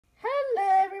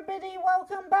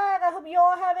welcome back. I hope you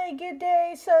all have a good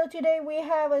day. So today we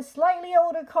have a slightly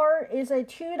older card. It's a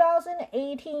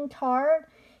 2018 card.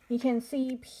 You can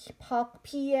see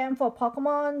PM for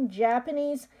Pokemon,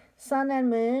 Japanese, Sun and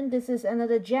Moon. This is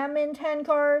another Jamin 10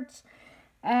 cards.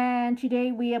 And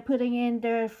today we are putting in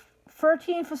the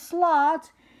 13th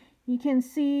slot. You can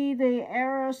see the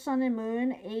Era Sun and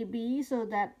Moon AB, so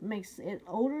that makes it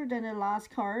older than the last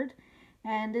card.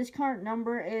 And this card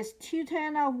number is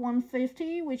 210 out of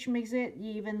 150, which makes it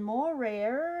even more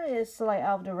rare. It's like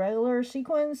out of the regular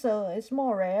sequence, so it's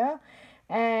more rare.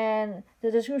 And the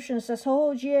description says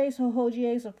Ho-Ho GX, Ho-Ho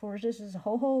GX. Of course, this is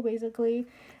Ho-Ho, basically.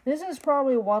 This is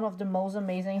probably one of the most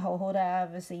amazing Ho-Ho that I've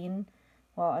ever seen.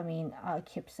 Well, I mean, I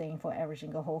keep saying for every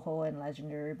single Ho-Ho and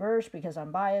Legendary Burst because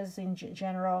I'm biased in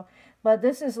general. But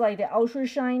this is like the Ultra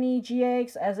Shiny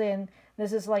GX, as in,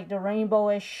 this is like the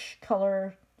rainbowish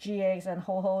color GX, and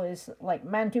Ho-Ho is like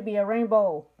meant to be a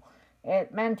rainbow.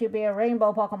 It meant to be a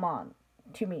rainbow Pokemon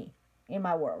to me, in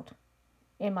my world,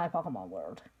 in my Pokemon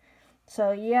world.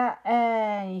 So yeah,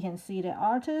 and you can see the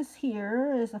artist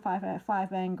here is the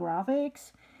 5x5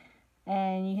 graphics,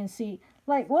 and you can see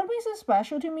like what makes it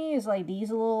special to me is like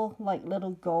these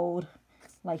little gold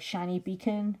like shiny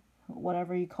beacon,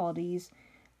 whatever you call these.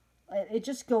 It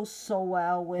just goes so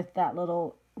well with that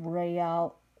little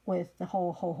layout with the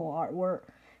whole Ho-Ho artwork.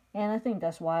 And I think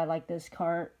that's why I like this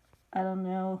card. I don't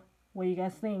know what you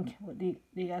guys think. Do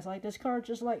you guys like this card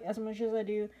just like as much as I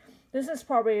do? This is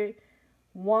probably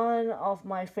one of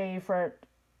my favorite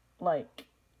like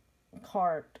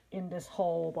card in this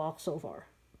whole box so far.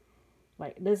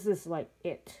 Like this is like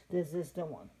it. This is the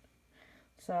one.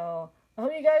 So I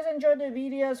hope you guys enjoyed the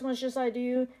video as much as I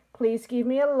do. Please give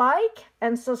me a like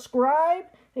and subscribe.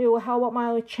 It will help out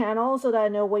my channel so that I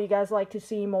know what you guys like to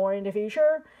see more in the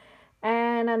future.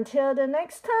 And until the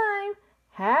next time,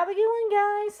 have a good one,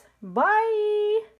 guys. Bye!